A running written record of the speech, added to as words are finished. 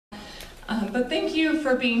But thank you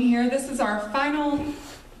for being here. This is our final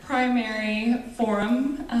primary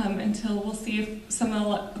forum until we'll see if some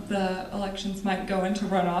of the elections might go into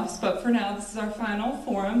runoffs. But for now, this is our final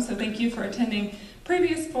forum. So thank you for attending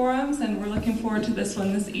previous forums, and we're looking forward to this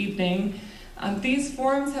one this evening. These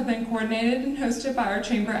forums have been coordinated and hosted by our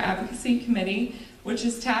Chamber Advocacy Committee, which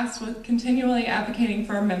is tasked with continually advocating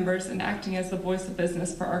for our members and acting as the voice of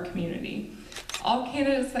business for our community. All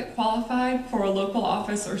candidates that qualified for a local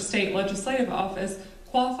office or state legislative office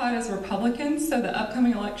qualified as Republicans, so the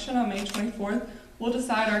upcoming election on May 24th will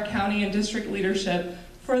decide our county and district leadership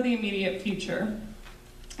for the immediate future.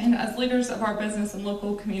 And as leaders of our business and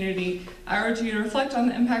local community, I urge you to reflect on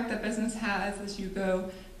the impact that business has as you go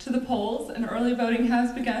to the polls. And early voting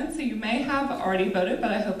has begun, so you may have already voted, but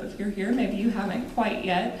I hope if you're here, maybe you haven't quite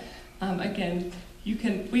yet. Again,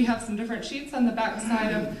 we have some different sheets on the back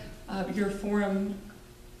side of your forum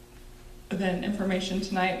event information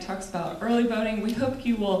tonight. It talks about early voting. We hope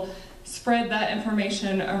you will spread that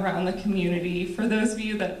information around the community. For those of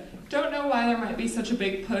you that don't know why there might be such a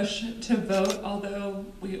big push to vote, although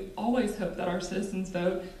we always hope that our citizens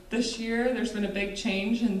vote, this year there's been a big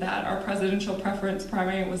change in that our presidential preference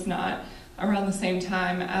primary was not around the same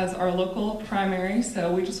time as our local primary, so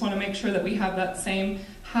we just want to make sure that we have that same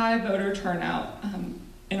high voter turnout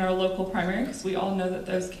in our local primary, because we all know that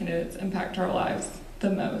those candidates impact our lives the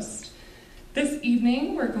most. This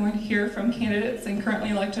evening, we're going to hear from candidates and currently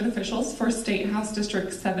elected officials for State House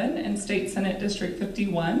District 7 and State Senate District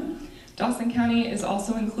 51. Dawson County is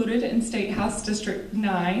also included in State House District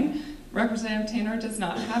 9. Representative Tanner does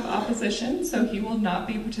not have opposition, so he will not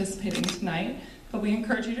be participating tonight, but we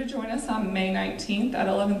encourage you to join us on May 19th at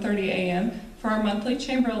 11:30 a.m. for our monthly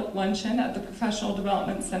chamber luncheon at the Professional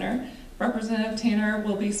Development Center. Representative Tanner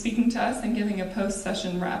will be speaking to us and giving a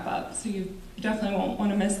post-session wrap-up, so you definitely won't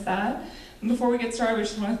want to miss that. And before we get started, we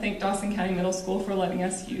just want to thank Dawson County Middle School for letting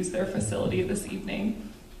us use their facility this evening.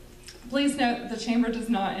 Please note that the Chamber does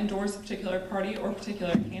not endorse a particular party or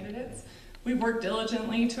particular candidates. We've worked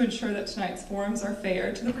diligently to ensure that tonight's forums are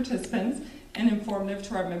fair to the participants and informative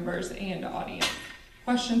to our members and audience.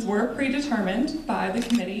 Questions were predetermined by the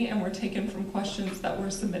committee and were taken from questions that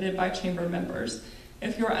were submitted by Chamber members.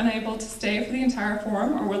 If you're unable to stay for the entire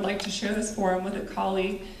forum or would like to share this forum with a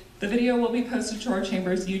colleague, the video will be posted to our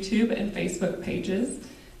Chamber's YouTube and Facebook pages,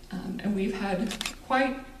 and we've had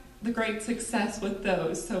quite the great success with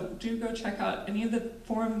those, so do go check out any of the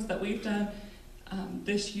forums that we've done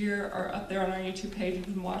this year are up there on our YouTube page. You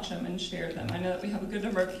can watch them and share them. I know that we have a good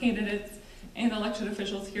number of candidates and elected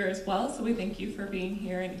officials here as well, so we thank you for being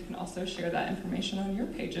here, and you can also share that information on your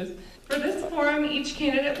pages. For this forum, each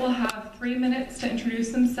candidate will have 3 minutes to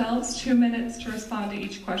introduce themselves, 2 minutes to respond to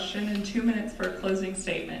each question, and 2 minutes for a closing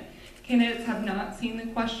statement. Candidates have not seen the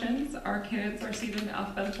questions. Our candidates are seated in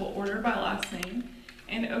alphabetical order by last name,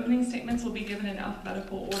 and opening statements will be given in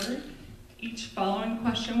alphabetical order. Each following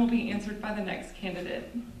question will be answered by the next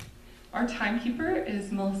candidate. Our timekeeper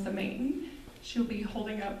is Melissa Mayton. She'll be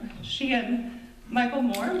holding up, she and Michael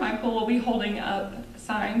Moore. Michael will be holding up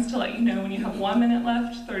signs to let you know when you have 1 minute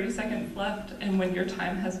left, 30 seconds left, and when your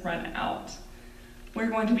time has run out.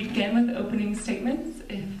 We're going to begin with opening statements.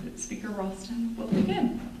 If Speaker Ralston will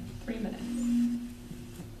begin. 3 minutes.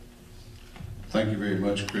 Thank you very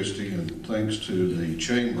much, Christy, and thanks to the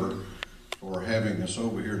Chamber for having us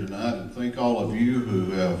over here tonight, and thank all of you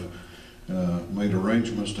who have made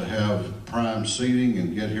arrangements to have prime seating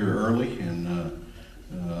and get here early, and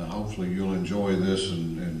hopefully you'll enjoy this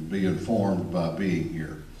and be informed by being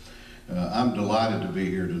here. I'm delighted to be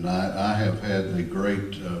here tonight. I have had the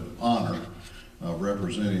great honor of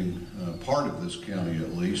representing part of this county,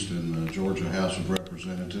 at least, in the Georgia House of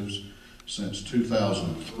Representatives since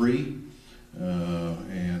 2003,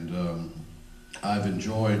 and I've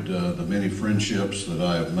enjoyed the many friendships that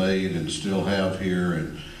I have made and still have here,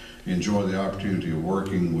 and enjoy the opportunity of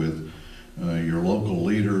working with your local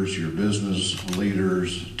leaders, your business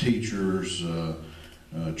leaders, teachers,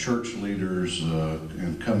 church leaders,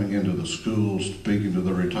 and coming into the schools, speaking to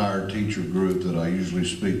the retired teacher group that I usually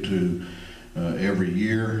speak to every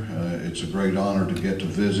year. It's a great honor to get to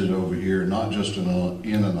visit over here, not just in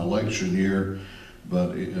an election year,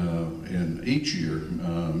 but in each year,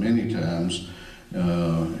 many times.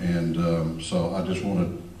 So I just want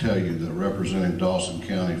to tell you that representing Dawson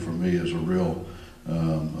County for me is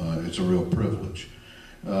it's a real privilege.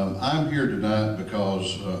 I'm here tonight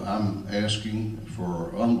because I'm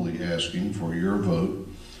humbly asking for your vote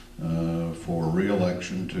for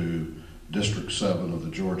re-election to District 7 of the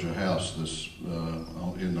Georgia House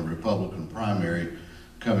in the Republican primary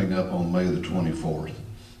coming up on May the 24th.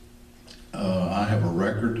 I have a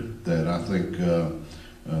record that I think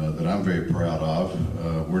that I'm very proud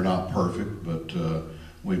of. We're not perfect, but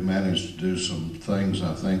we've managed to do some things,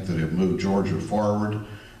 I think, that have moved Georgia forward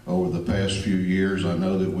over the past few years. I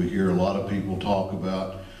know that we hear a lot of people talk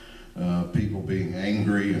about people being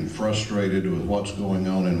angry and frustrated with what's going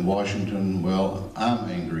on in Washington. Well, I'm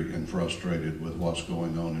angry and frustrated with what's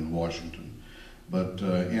going on in Washington. But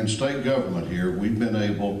in state government here, we've been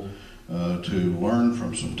able to learn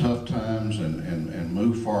from some tough times and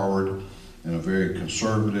move forward in a very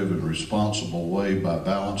conservative and responsible way by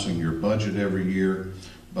balancing your budget every year,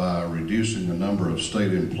 by reducing the number of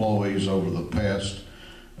state employees over the past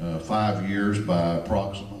 5 years by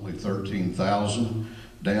approximately 13,000,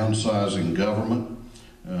 downsizing government,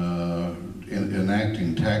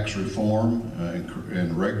 enacting tax reform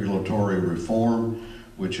and regulatory reform,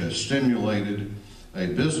 which has stimulated a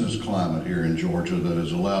business climate here in Georgia that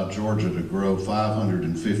has allowed Georgia to grow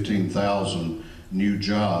 515,000 new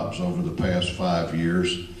jobs over the past 5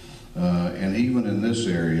 years. And even in this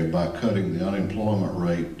area, by cutting the unemployment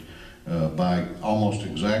rate by almost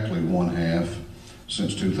exactly 1/2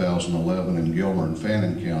 since 2011 in Gilmer and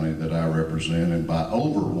Fannin County that I represent, and by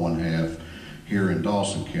over 1/2 here in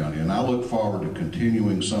Dawson County. And I look forward to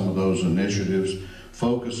continuing some of those initiatives,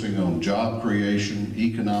 focusing on job creation,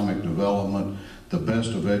 economic development, the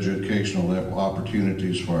best of educational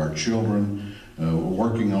opportunities for our children,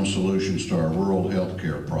 working on solutions to our rural health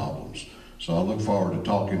care problems. So I look forward to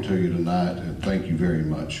talking to you tonight, and thank you very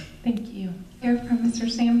much. Thank you. Hear from Mr.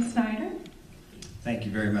 Sam Snyder. Thank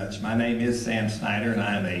you very much. My name is Sam Snyder, and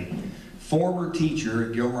I am a former teacher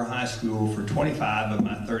at Gilmer High School for 25 of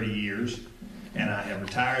my 30 years. And I have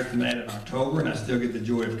retired from that in October, and I still get the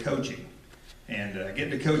joy of coaching. And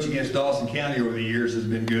getting to coach against Dawson County over the years has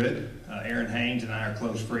been good. Aaron Haynes and I are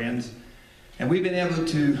close friends. And we've been able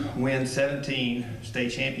to win 17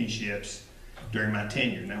 state championships during my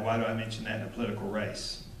tenure. Now, why do I mention that in a political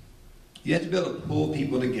race? You have to be able to pull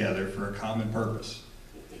people together for a common purpose.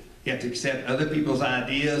 You have to accept other people's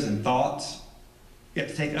ideas and thoughts. You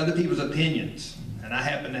have to take other people's opinions. And I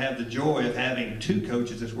happen to have the joy of having 2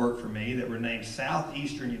 coaches that's worked for me that were named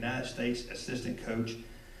Southeastern United States Assistant Coach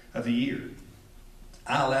of the Year.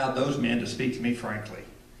 I allowed those men to speak to me frankly,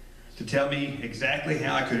 to tell me exactly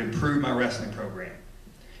how I could improve my wrestling program.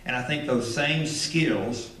 And I think those same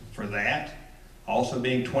skills for that, also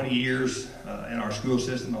being 20 years in our school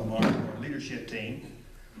system on our leadership team,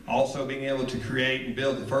 also being able to create and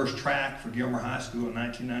build the first track for Gilmer High School in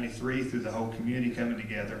 1993 through the whole community coming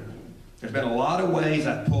together. There's been a lot of ways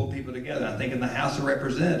I've pulled people together. I think in the House of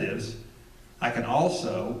Representatives, I can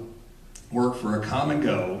also work for a common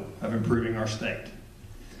goal of improving our state.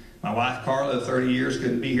 My wife, Carla, of 30 years,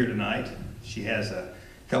 couldn't be here tonight. She has a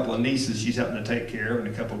couple of nieces she's helping to take care of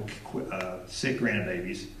and a couple of sick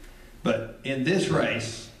grandbabies. But in this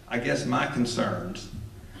race, I guess my concerns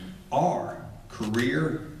are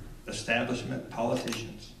career establishment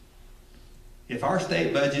politicians. If our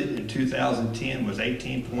state budget in 2010 was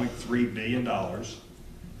 $18.3 billion,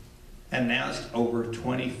 and now it's over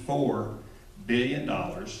 $24 billion,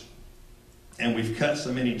 and we've cut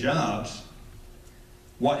so many jobs,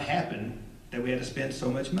 what happened that we had to spend so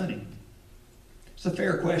much money? It's a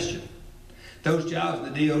fair question. Those jobs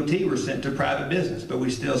in the DOT were sent to private business, but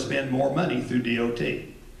we still spend more money through DOT.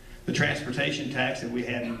 The transportation tax that we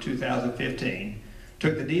had in 2015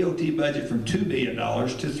 took the DOT budget from $2 billion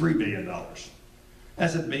to $3 billion.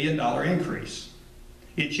 That's $1 billion increase.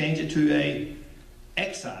 It changed it to a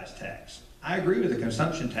excise tax. I agree with the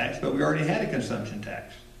consumption tax, but we already had a consumption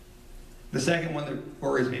tax. The second one that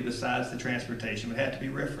worries me besides the transportation would have to be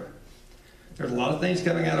RFRA. There's a lot of things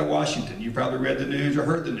coming out of Washington. You probably read the news or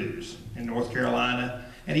heard the news in North Carolina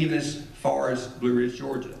and even as far as Blue Ridge,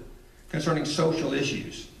 Georgia, concerning social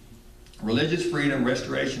issues. Religious Freedom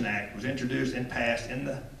Restoration Act was introduced and passed in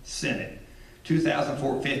the Senate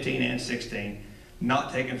 2004, 15, and 16,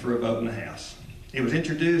 not taken for a vote in the House. It was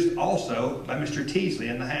introduced also by Mr. Teasley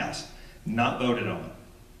in the House, not voted on.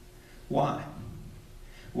 Why?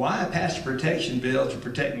 Why a pastor protection bill to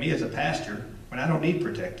protect me as a pastor when I don't need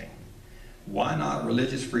protecting? Why not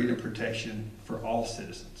religious freedom protection for all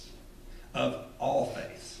citizens of all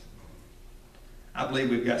faiths? I believe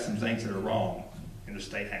we've got some things that are wrong in the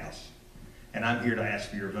State House, and I'm here to ask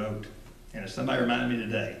for your vote. And if somebody reminded me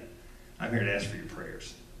today, I'm here to ask for your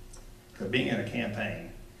prayers. Because being in a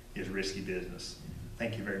campaign is risky business.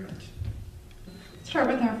 Thank you very much. Start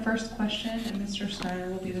with our first question, and Mr. Snyder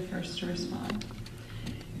will be the first to respond.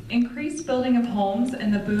 Increased building of homes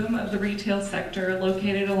and the boom of the retail sector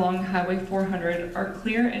located along Highway 400 are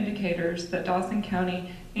clear indicators that Dawson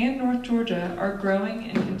County and North Georgia are growing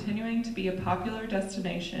and continuing to be a popular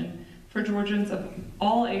destination for Georgians of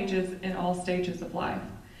all ages and all stages of life.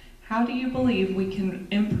 How do you believe we can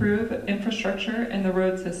improve infrastructure and the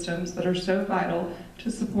road systems that are so vital to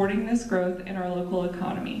supporting this growth in our local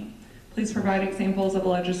economy? Please provide examples of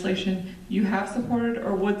legislation you have supported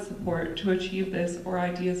or would support to achieve this, or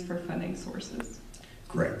ideas for funding sources.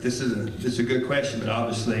 Great. This is a good question, but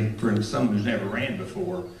obviously for someone who's never ran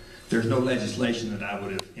before, there's no legislation that I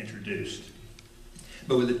would have introduced.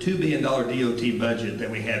 But with the $2 billion DOT budget that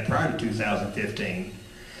we had prior to 2015,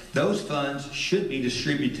 those funds should be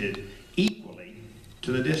distributed equally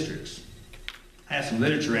to the districts. I have some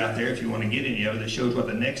literature out there, if you want to get any of it, that shows what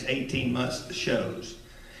the next 18 months shows.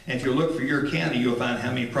 And if you look for your county, you'll find how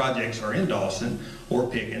many projects are in Dawson, or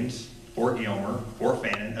Pickens, or Gilmer, or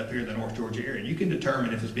Fannin, up here in the North Georgia area. You can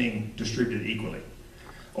determine if it's being distributed equally.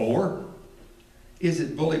 Or is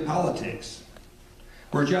it bully politics,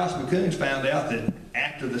 where Josh McCoons found out that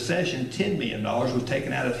after the session, $10 million was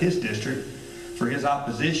taken out of his district for his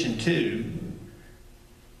opposition to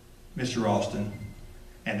Mr. Ralston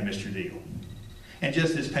and to Mr. Deal. And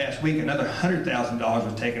just this past week, another $100,000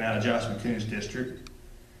 was taken out of Josh McCoons' district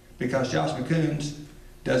because Josh McCoons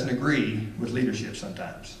doesn't agree with leadership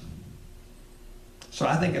sometimes. So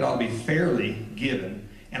I think it ought to be fairly given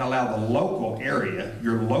and allow the local area,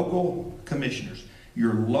 your local commissioners,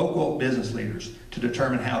 your local business leaders to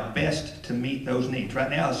determine how best to meet those needs. Right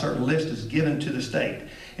now, a certain list is given to the state,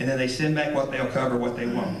 and then they send back what they'll cover, what they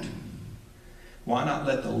won't. Why not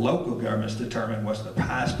let the local governments determine what's the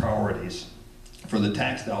highest priorities for the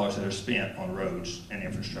tax dollars that are spent on roads and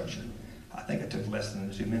infrastructure? I think it took less than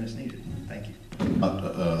the 2 minutes needed. Thank you.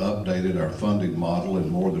 Updated our funding model in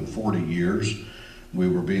more than 40 years. We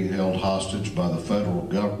were being held hostage by the federal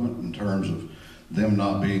government in terms of them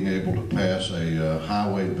not being able to pass a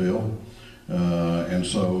highway bill. And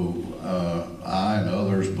so I and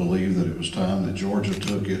others believe that it was time that Georgia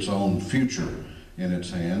took its own future in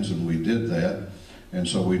its hands, and we did that. And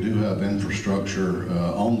so we do have infrastructure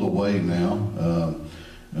on the way now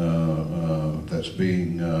that's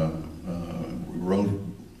being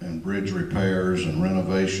road and bridge repairs and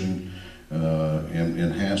renovation and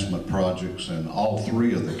enhancement projects in all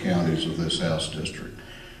 3 of the counties of this House district.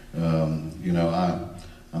 You know,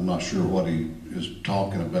 I'm not sure what he is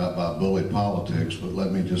talking about by bully politics, but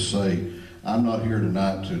let me just say, I'm not here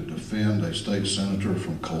tonight to defend a state senator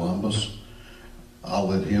from Columbus. I'll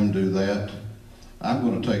let him do that. I'm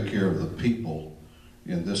going to take care of the people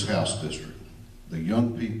in this House district, the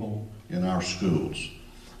young people in our schools,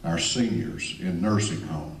 our seniors in nursing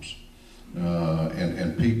homes,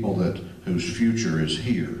 and people whose future is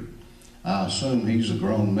here. I assume he's a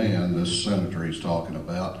grown man, this senator he's talking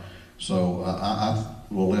about, so I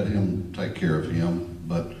will let him take care of him,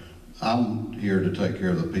 but I'm here to take care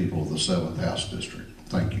of the people of the 7th House District.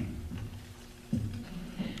 Thank you.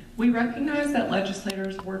 We recognize that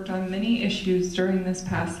legislators worked on many issues during this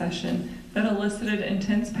past session that elicited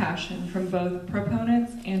intense passion from both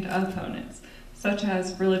proponents and opponents, such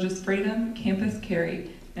as religious freedom, campus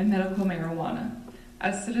carry, and medical marijuana.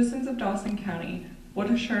 As citizens of Dawson County, what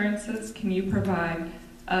assurances can you provide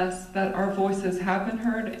us that our voices have been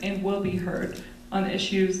heard and will be heard on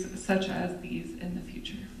issues such as these in the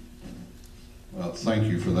future? Well, thank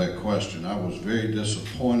you for that question. I was very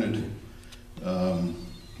disappointed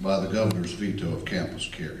by the governor's veto of campus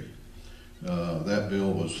carry. That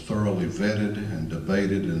bill was thoroughly vetted and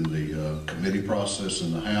debated in the committee process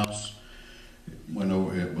in the House. It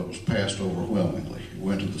was passed overwhelmingly. It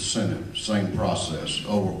went to the Senate, same process,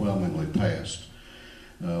 overwhelmingly passed.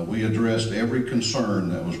 We addressed every concern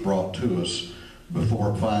that was brought to us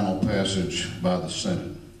before final passage by the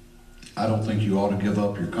Senate. I don't think you ought to give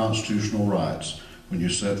up your constitutional rights when you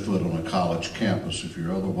set foot on a college campus if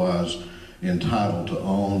you're otherwise entitled to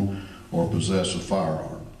own or possess a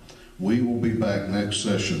firearm. We will be back next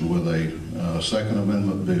session with a Second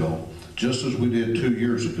Amendment bill, just as we did 2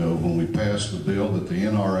 years ago when we passed the bill that the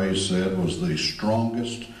NRA said was the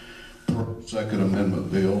strongest Second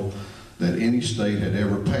Amendment bill that any state had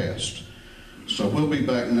ever passed. So we'll be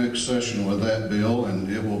back next session with that bill, and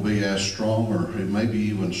it will be as strong, or it may be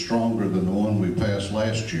even stronger than the one we passed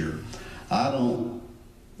last year. I don't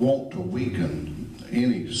want to weaken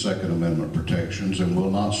any Second Amendment protections and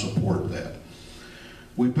will not support that.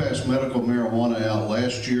 We passed medical marijuana out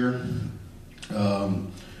last year.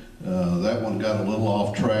 That one got a little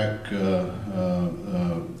off track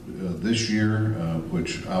this year,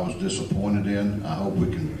 which I was disappointed in. I hope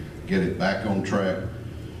we can get it back on track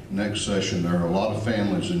next session. There are a lot of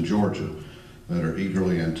families in Georgia that are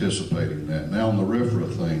eagerly anticipating that. Now on the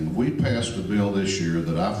RFRA thing, we passed a bill this year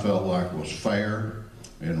that I felt like was fair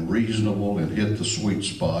and reasonable and hit the sweet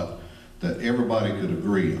spot that everybody could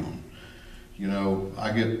agree on. You know,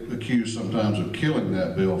 I get accused sometimes of killing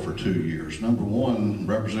that bill for 2 years. Number one,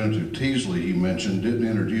 Representative Teasley, he mentioned, didn't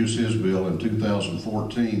introduce his bill in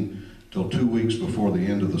 2014 till 2 weeks before the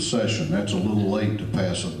end of the session. That's a little late to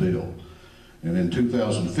pass a bill. And in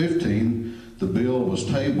 2015, the bill was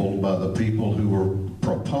tabled by the people who were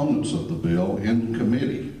proponents of the bill in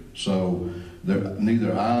committee. So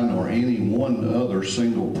neither I nor any one other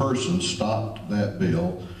single person stopped that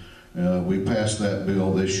bill. We passed that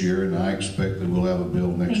bill this year, and I expect that we'll have a bill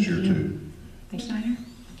next year too. Thank you, Snyder.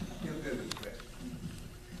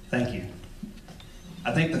 Thank you.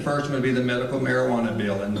 I think the first one would be the medical marijuana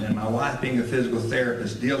bill, and my wife, being a physical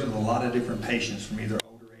therapist, deals with a lot of different patients from either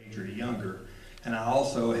older age or younger, and I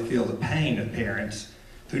also feel the pain of parents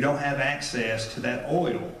who don't have access to that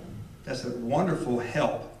oil. That's a wonderful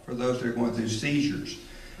help for those that are going through seizures,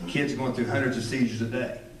 kids going through hundreds of seizures a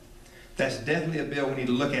day. That's definitely a bill we need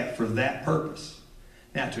to look at for that purpose.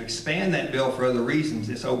 Now, to expand that bill for other reasons,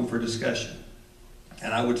 it's open for discussion.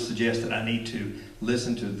 And I would suggest that I need to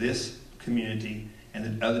listen to this community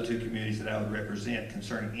and the other two communities that I would represent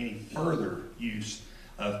concerning any further use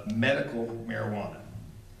of medical marijuana.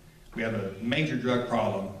 We have a major drug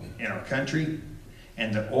problem in our country,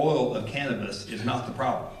 and the oil of cannabis is not the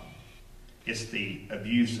problem. It's the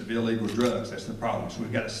abuse of illegal drugs that's the problem. So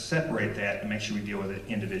we've got to separate that and make sure we deal with it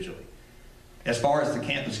individually. As far as the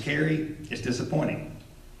campus carry, it's disappointing.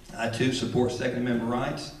 I too support Second Amendment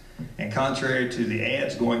rights, and contrary to the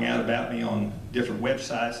ads going out about me on different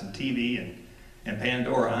websites and TV and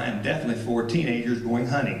Pandora, I am definitely for teenagers going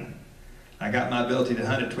hunting. I got my ability to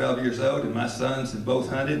hunt at 12 years old, and my sons have both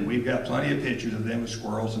hunted, and we've got plenty of pictures of them with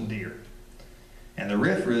squirrels and deer. And the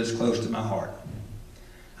RFRA is close to my heart.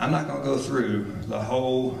 I'm not going to go through the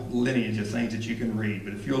whole lineage of things that you can read,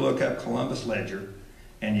 but if you'll look up Columbus Ledger,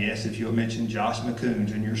 and yes, if you'll mention Josh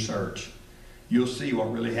McCoons in your search, you'll see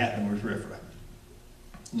what really happened with RFRA.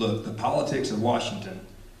 Look, the politics of Washington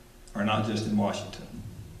are not just in Washington.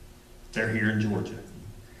 They're here in Georgia.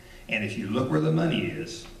 And if you look where the money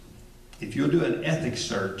is, if you'll do an ethics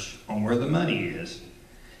search on where the money is,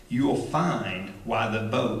 you will find why the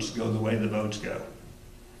votes go the way the votes go.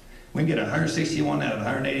 We can get 161 out of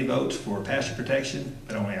 180 votes for pasture protection,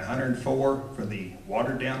 but only 104 for the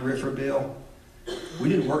watered-down RFRA bill. We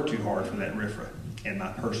didn't work too hard for that RFRA, in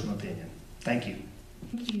my personal opinion. Thank you.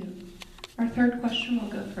 Thank you. Our third question will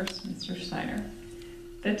go first, Mr. Snyder.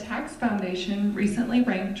 The Tax Foundation recently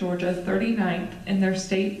ranked Georgia 39th in their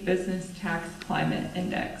State Business Tax Climate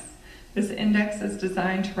Index. This index is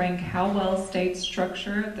designed to rank how well states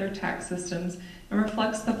structure their tax systems and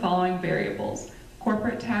reflects the following variables: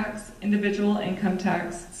 corporate tax, individual income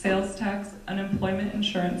tax, sales tax, unemployment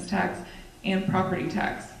insurance tax, and property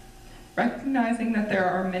tax. Recognizing that there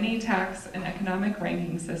are many tax and economic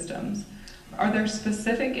ranking systems, are there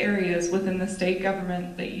specific areas within the state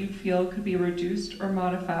government that you feel could be reduced or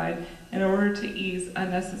modified in order to ease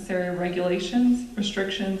unnecessary regulations,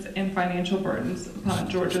 restrictions, and financial burdens upon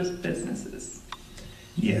Georgia's businesses?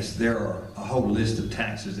 Yes, there are a whole list of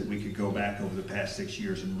taxes that we could go back over the past 6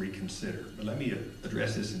 years and reconsider. But let me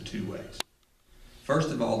address this in two ways.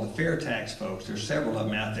 First of all, the fair tax folks, there's several of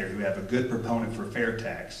them out there who have a good proponent for fair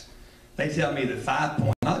tax. They tell me that 5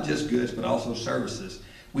 points, not just goods, but also services,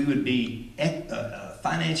 we would be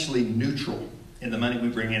financially neutral in the money we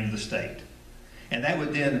bring into the state. And that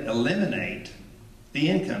would then eliminate the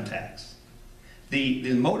income tax.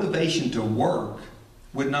 The motivation to work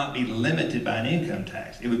would not be limited by an income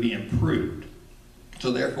tax. It would be improved.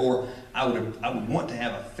 So therefore, I would want to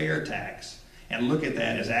have a fair tax and look at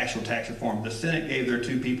that as actual tax reform. The Senate gave their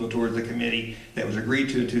 2 people towards the committee that was agreed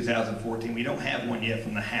to in 2014. We don't have one yet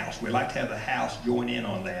from the House. We'd like to have the House join in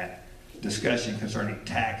on that discussion concerning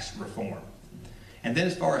tax reform. And then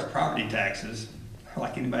as far as property taxes,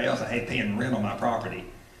 like anybody else, I hate paying rent on my property.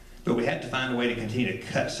 But we have to find a way to continue to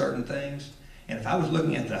cut certain things. And if I was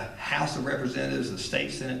looking at the House of Representatives, the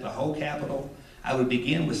State Senate, the whole Capitol, I would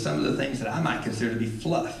begin with some of the things that I might consider to be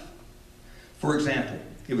fluff. For example,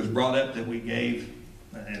 it was brought up that we gave,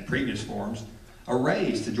 in previous forums, a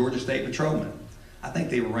raise to Georgia State Patrolmen. I think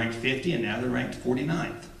they were ranked 50 and now they're ranked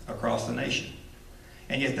 49th across the nation.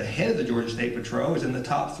 And yet the head of the Georgia State Patrol is in the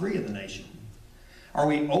top 3 of the nation. Are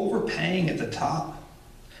we overpaying at the top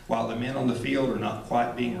while the men on the field are not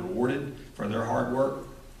quite being rewarded for their hard work?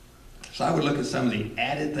 So I would look at some of the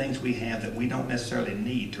added things we have that we don't necessarily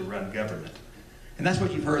need to run government. And that's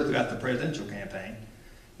what you've heard throughout the presidential campaign.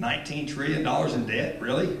 $19 trillion in debt,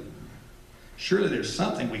 really? Surely there's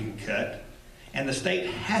something we can cut. And the state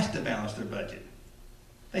has to balance their budget.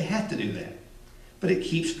 They have to do that. But it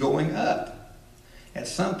keeps going up. At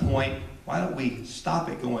some point, why don't we stop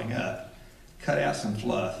it going up, cut out some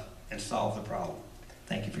fluff, and solve the problem.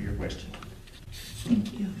 Thank you for your question.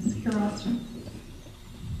 Thank you. Speaker Ralston.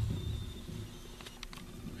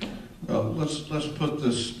 Well, let's put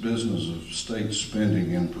this business of state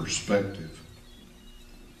spending in perspective.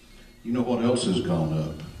 You know what else has gone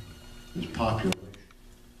up? Is population.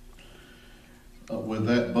 With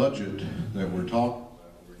that budget that we're talking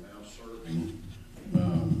about, we're now serving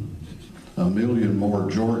 1 million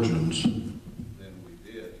more Georgians than we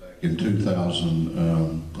did back in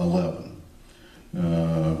 2011.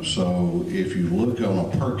 So if you look on a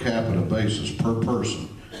per capita basis, per person,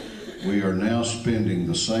 we are now spending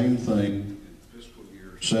the same thing in fiscal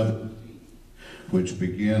year 17, which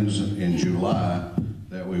begins in July,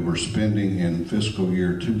 that we were spending in fiscal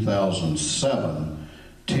year 2007,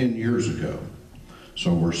 10 years ago.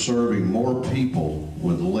 So we're serving more people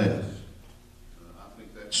with less. I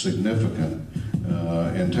think that's significant.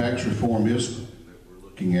 And tax reform is something that we're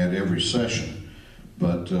looking at every session.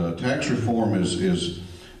 But tax reform is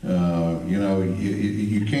you know,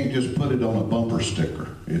 you can't just put it on a bumper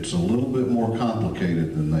sticker. It's a little bit more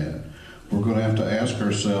complicated than that. We're going to have to ask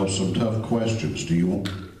ourselves some tough questions. Do you want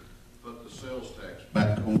to put the sales tax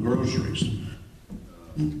back on groceries?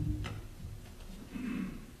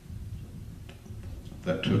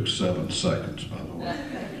 That took 7 seconds, by the way.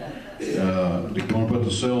 Do you want to put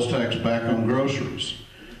the sales tax back on groceries?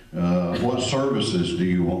 What services do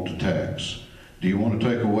you want to tax? Do you want to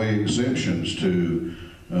take away exemptions to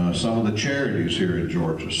some of the charities here in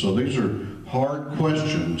Georgia? So these are hard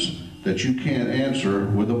questions that you can't answer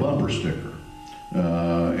with a bumper sticker.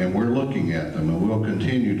 And we're looking at them, and we'll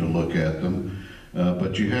continue to look at them.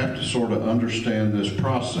 But you have to sort of understand this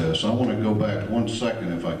process. I want to go back 1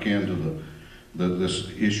 second, if I can, to this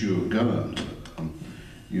issue of guns.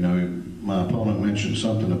 You know, my opponent mentioned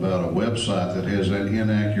something about a website that has that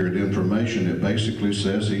inaccurate information. It basically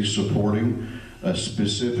says he's supporting a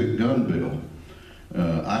specific gun bill.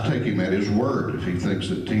 I take him at his word. If he thinks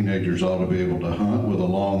that teenagers ought to be able to hunt with a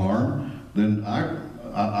long arm, then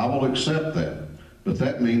I will accept that. But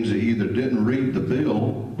that means he either didn't read the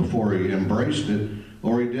bill before he embraced it,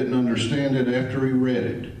 or he didn't understand it after he read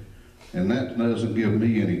it. And that doesn't give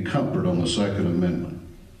me any comfort on the Second Amendment.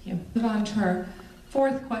 Thank you. Move on to our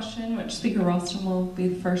fourth question, which Speaker Ralston will be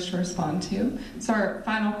the first to respond to. It's our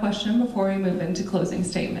final question before we move into closing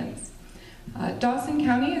statements. Dawson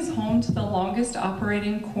County is home to the longest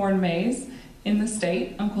operating corn maze in the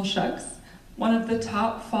state, Uncle Shucks, one of the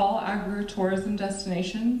top fall agritourism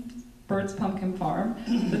destinations, Bird's Pumpkin Farm,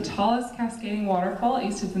 the tallest cascading waterfall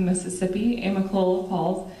east of the Mississippi, Amicalola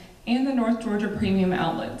Falls, and the North Georgia Premium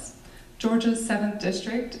Outlets. Georgia's 7th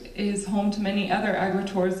District is home to many other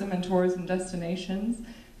agritourism and tourism destinations,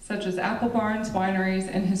 such as apple barns,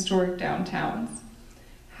 wineries, and historic downtowns.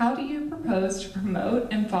 How do you propose to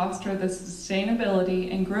promote and foster the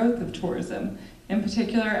sustainability and growth of tourism, in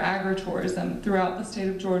particular agritourism, throughout the state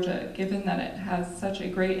of Georgia, given that it has such a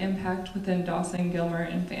great impact within Dawson, Gilmer,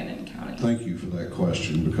 and Fannin County? Thank you for that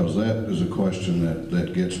question, because that is a question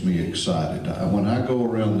that gets me excited. When I go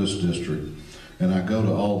around this district and I go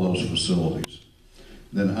to all those facilities,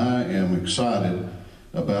 then I am excited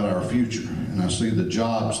about our future, and I see the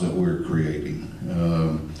jobs that we're creating.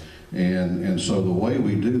 And so the way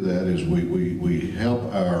we do that is we help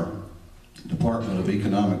our Department of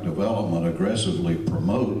Economic Development aggressively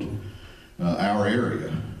promote our area,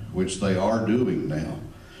 which they are doing now.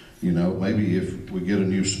 You know, maybe if we get a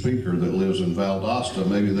new speaker that lives in Valdosta,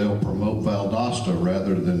 maybe they'll promote Valdosta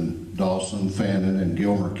rather than Dawson, Fannin, and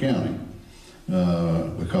Gilmer County,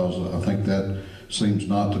 because I think that seems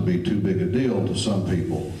not to be too big a deal to some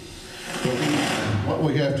people. But what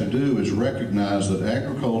we have to do is recognize that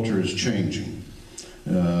agriculture is changing.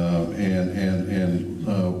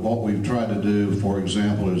 What we've tried to do, for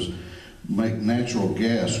example, is make natural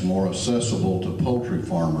gas more accessible to poultry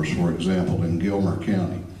farmers, for example, in Gilmer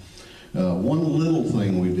County. One little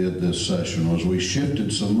thing we did this session was we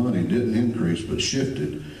shifted some money, didn't increase, but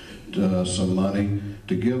shifted some money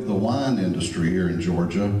to give the wine industry here in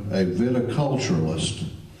Georgia a viticulturalist.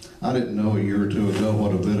 I didn't know a year or two ago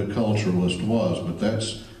what a viticulturalist was, but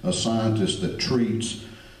that's a scientist that treats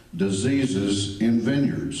diseases in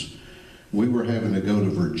vineyards. We were having to go to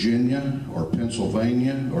Virginia or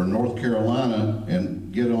Pennsylvania or North Carolina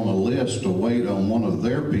and get on a list to wait on one of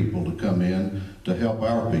their people to come in to help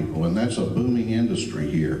our people, and that's a booming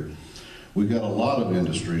industry here. We've got a lot of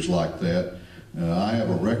industries like that. I have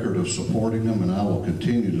a record of supporting them, and I will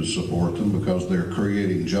continue to support them because they're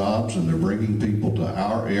creating jobs and they're bringing people to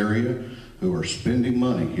our area who are spending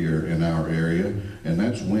money here in our area, and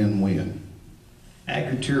that's win-win.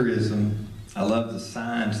 Agritourism, I love the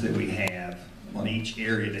signs that we have on each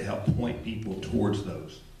area to help point people towards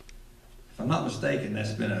those. I'm not mistaken,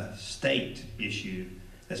 that's been a state issue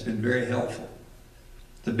that's been very helpful.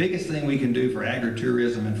 The biggest thing we can do for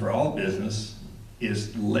agritourism and for all business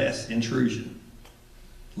is less intrusion,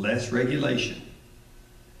 less regulation.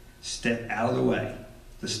 Step out of the way.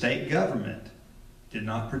 The state government did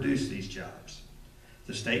not produce these jobs.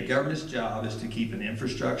 The state government's job is to keep an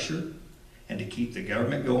infrastructure and to keep the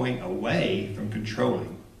government going away from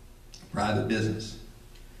controlling private business.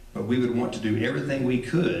 But we would want to do everything we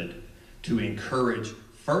could to encourage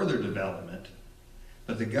further development,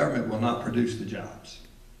 but the government will not produce the jobs.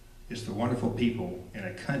 It's the wonderful people in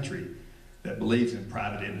a country that believes in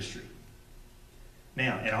private industry.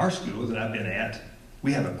 Now, at our school that I've been at,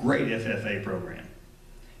 we have a great FFA program.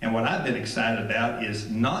 And what I've been excited about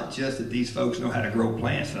is not just that these folks know how to grow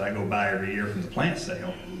plants that I go buy every year from the plant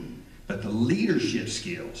sale, but the leadership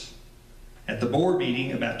skills. At the board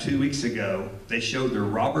meeting about 2 weeks ago, they showed their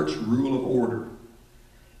Robert's Rule of Order.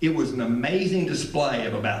 It was an amazing display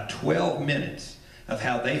of about 12 minutes of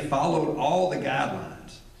how they followed all the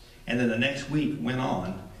guidelines, and then the next week went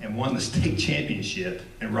on and won the state championship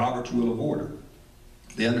in Robert's Rule of Order.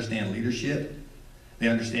 They understand leadership. They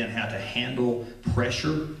understand how to handle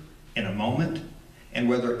pressure in a moment, and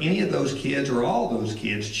whether any of those kids or all those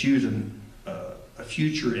kids choose a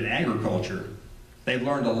future in agriculture, they've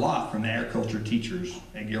learned a lot from the agriculture teachers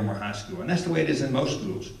at Gilmore High School. And that's the way it is in most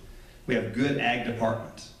schools. We have good ag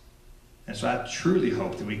departments. And so I truly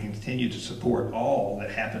hope that we can continue to support all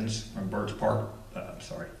that happens from Bird's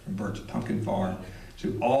Pumpkin Farm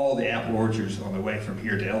to all the apple orchards on the way from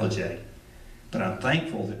here to LJ. But I'm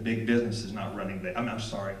thankful that big business is not running that. I'm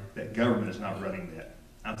sorry, that government is not running that.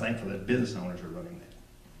 I'm thankful that business owners are running that.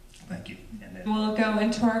 Thank you. We'll go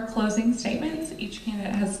into our closing statements. Each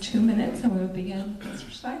candidate has 2 minutes, and we will begin with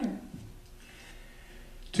Mr. Snyder.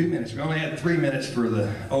 2 minutes. We only had 3 minutes for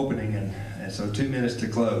the opening, and so 2 minutes to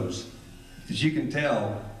close. As you can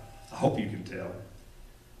tell, I hope you can tell,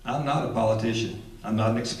 I'm not a politician. I'm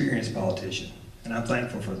not an experienced politician, and I'm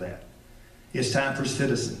thankful for that. It's time for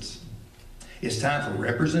citizens. It's time for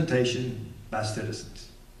representation by citizens.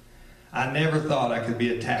 I never thought I could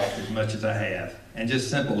be attacked as much as I have, and just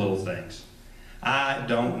simple little things. I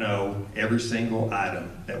don't know every single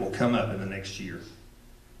item that will come up in the next year,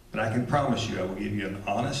 but I can promise you I will give you an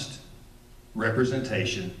honest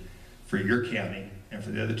representation for your county and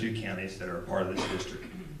for the other 2 counties that are a part of this district.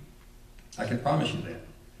 I can promise you that.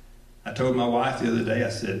 I told my wife the other day, I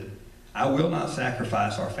said, I will not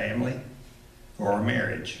sacrifice our family or our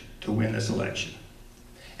marriage to win this election.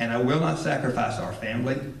 And I will not sacrifice our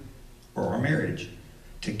family or our marriage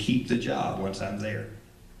to keep the job once I'm there.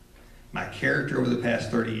 My character over the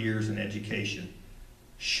past 30 years in education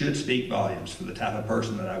should speak volumes for the type of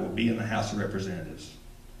person that I will be in the House of Representatives.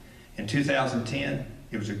 In 2010,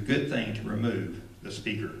 it was a good thing to remove the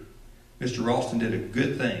Speaker. Mr. Ralston did a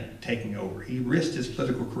good thing taking over. He risked his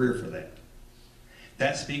political career for that.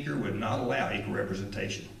 That Speaker would not allow equal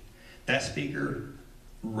representation. That Speaker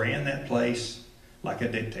ran that place like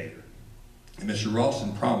a dictator. And Mr.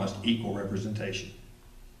 Ralston promised equal representation.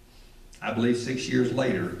 I believe 6 years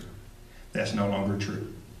later, that's no longer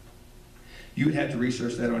true. You would have to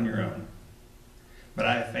research that on your own. But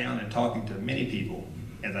I have found in talking to many people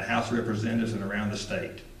in the House of Representatives and around the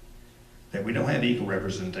state that we don't have equal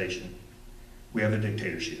representation. We have a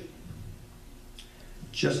dictatorship.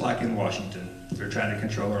 Just like in Washington, they're trying to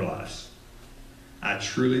control our lives. I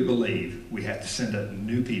truly believe we have to send up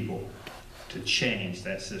new people to change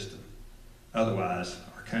that system. Otherwise,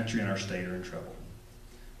 our country and our state are in trouble.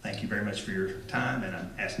 Thank you very much for your time, and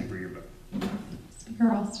I'm asking for your vote. Speaker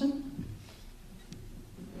Ralston.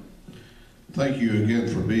 Thank you again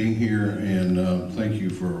for being here, and thank you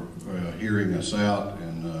for hearing us out.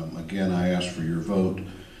 And again, I ask for your vote,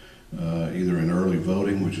 either in early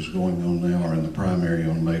voting, which is going on now, or in the primary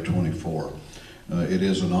on May 24th. It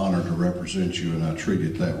is an honor to represent you, and I treat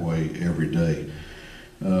it that way every day.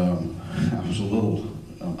 I'm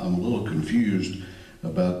a little confused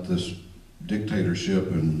about this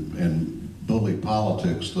dictatorship and bully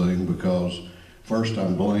politics thing, because first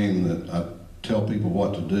I'm blamed that I tell people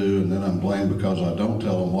what to do, and then I'm blamed because I don't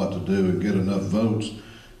tell them what to do and get enough votes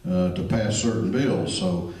to pass certain bills.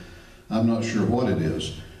 So I'm not sure what it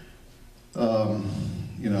is.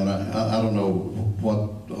 You know, I don't know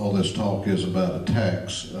what all this talk is about a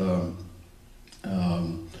tax.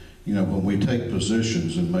 You know, when we take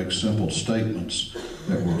positions and make simple statements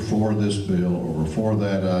that we're for this bill or we're for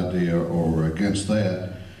that idea or we're against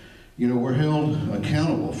that, you know, we're held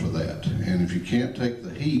accountable for that. And if you can't take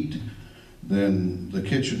the heat, then the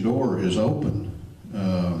kitchen door is open.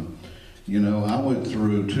 You know, I went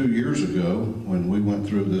through 2 years ago when we went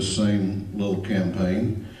through this same little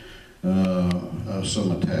campaign.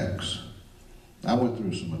 some attacks. I went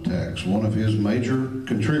through some attacks. One of his major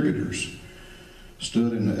contributors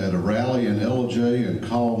stood at a rally in LJ and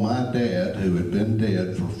called my dad, who had been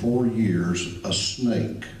dead for 4 years, a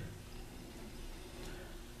snake.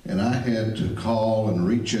 And I had to call and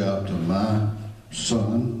reach out to my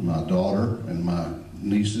son, my daughter, and my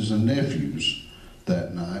nieces and nephews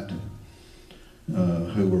that night,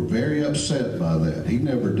 who were very upset by that. He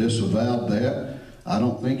never disavowed that. I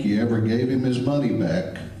don't think he ever gave him his money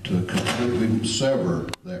back to completely sever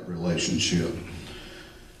that relationship.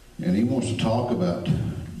 And he wants to talk about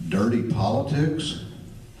dirty politics.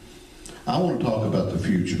 I want to talk about the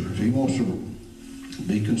future. If he wants to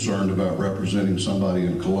be concerned about representing somebody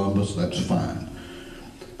in Columbus, that's fine.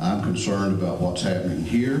 I'm concerned about what's happening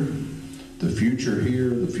here, the future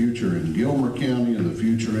in Gilmer County, and the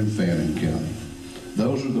future in Fannin County.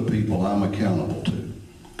 Those are the people I'm accountable to.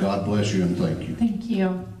 God bless you and thank you. Thank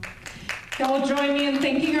you. Y'all join me in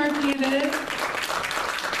thanking our candidates.